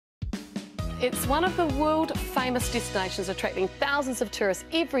It's one of the world-famous destinations attracting thousands of tourists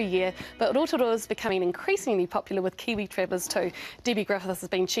every year, but Rotorua is becoming increasingly popular with Kiwi travellers too. Debbie Griffiths has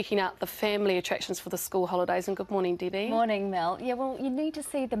been checking out the family attractions for the school holidays, and good morning, Debbie. Morning, Mel. Yeah, well, you need to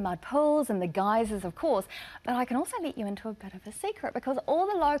see the mud pools and the geysers, of course, but I can also let you into a bit of a secret because all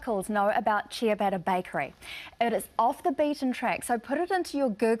the locals know about Ciabatta Bakery. It is off the beaten track, so put it into your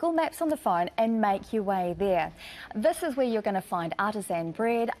Google Maps on the phone and make your way there. This is where you're going to find artisan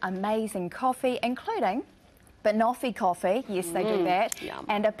bread, amazing coffee, including banoffee coffee, yes they do that, yum.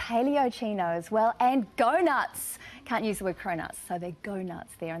 and a paleocino as well, and go-nuts. Can't use the word cronuts, so they're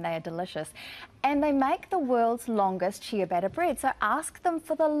go-nuts there and they are delicious. And they make the world's longest ciabatta bread, so ask them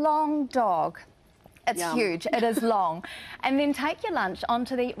for the long dog. It's Yum. huge, it is long. And then take your lunch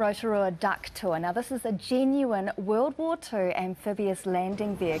onto the Rotorua duck tour. Now this is a genuine World War II amphibious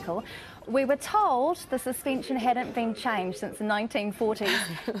landing vehicle. We were told the suspension hadn't been changed since the 1940s,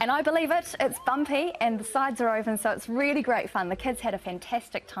 and I believe it. It's bumpy and the sides are open, so it's really great fun. The kids had a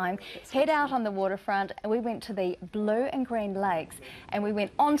fantastic time. Head out on the waterfront, and we went to the blue and green lakes, and we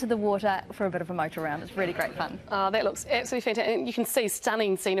went onto the water for a bit of a motor round. It's really great fun. Oh, that looks absolutely fantastic. And you can see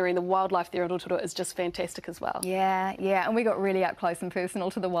stunning scenery, and the wildlife there in Rotorua is just fantastic as well. Yeah, and we got really up close and personal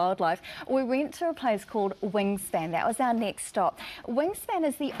to the wildlife. We went to a place called Wingspan. That was our next stop. Wingspan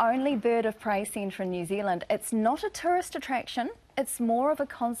is the only bird of prey centre in New Zealand. It's not a tourist attraction. It's more of a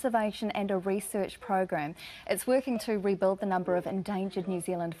conservation and a research program. It's working to rebuild the number of endangered New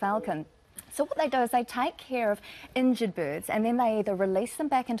Zealand falcon. So what they do is they take care of injured birds and then they either release them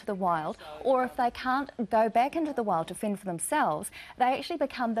back into the wild, or if they can't go back into the wild to fend for themselves, they actually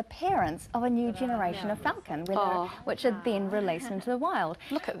become the parents of a new generation of falcon, which are then released into the wild.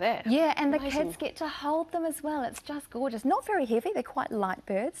 Look at that. Yeah, and amazing. The kids get to hold them as well. It's just gorgeous. Not very heavy, they're quite light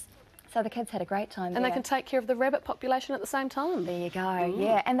birds. So the kids had a great time And there. they can take care of the rabbit population at the same time. There you go,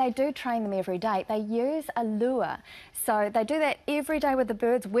 yeah. And they do train them every day. They use a lure. So they do that every day with the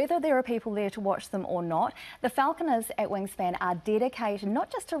birds, whether there are people there to watch them or not. The falconers at Wingspan are dedicated not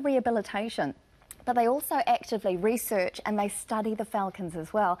just to rehabilitation, but they also actively research and they study the falcons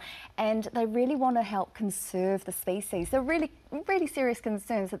as well. And they really want to help conserve the species. They're really serious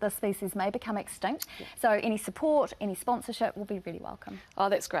concerns that the species may become extinct. Yeah. So any support, any sponsorship will be really welcome. Oh,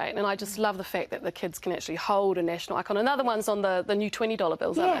 that's great. And I just love the fact that the kids can actually hold a national icon. Another one's on the new $20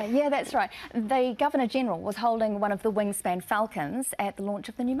 bills, aren't they? Yeah, that's right. The Governor-General was holding one of the Wingspan falcons at the launch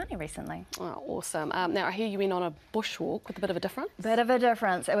of the new money recently. Oh, awesome. Now, I hear you went on a bushwalk with a bit of a difference. Bit of a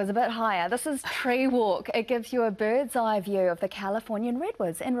difference. It was a bit higher. This is Tree Walk. It gives you a bird's eye view of the Californian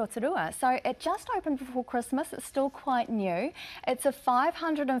redwoods in Rotorua. So it just opened before Christmas. It's still quite new. It's a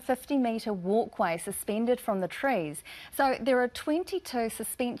 550-metre walkway suspended from the trees. So there are 22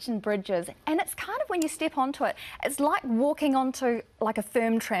 suspension bridges, and it's kind of, when you step onto it, it's like walking onto like a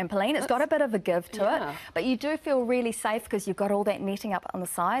firm trampoline. It's got a bit of a give to it, but you do feel really safe because you've got all that netting up on the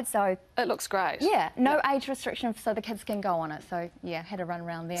side. So it looks great. Yeah, no age restriction, so the kids can go on it. So yeah, had a run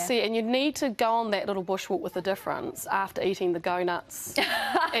around there. See, and you need to go on that little bushwalk with the difference after eating the go-nuts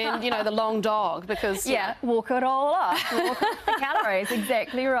and, you know, the long dog, because... Yeah, walk it all off. Walk off the calories,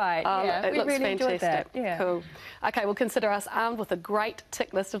 exactly right. Yeah, it looks really fantastic. That. Yeah. Cool. OK, we'll consider us armed with a great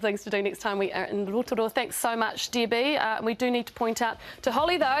tick list of things to do next time we are in Rotorua. Thanks so much, Debbie. We do need to point out to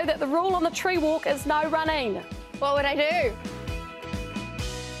Holly, though, that the rule on the tree walk is no running. What would I do?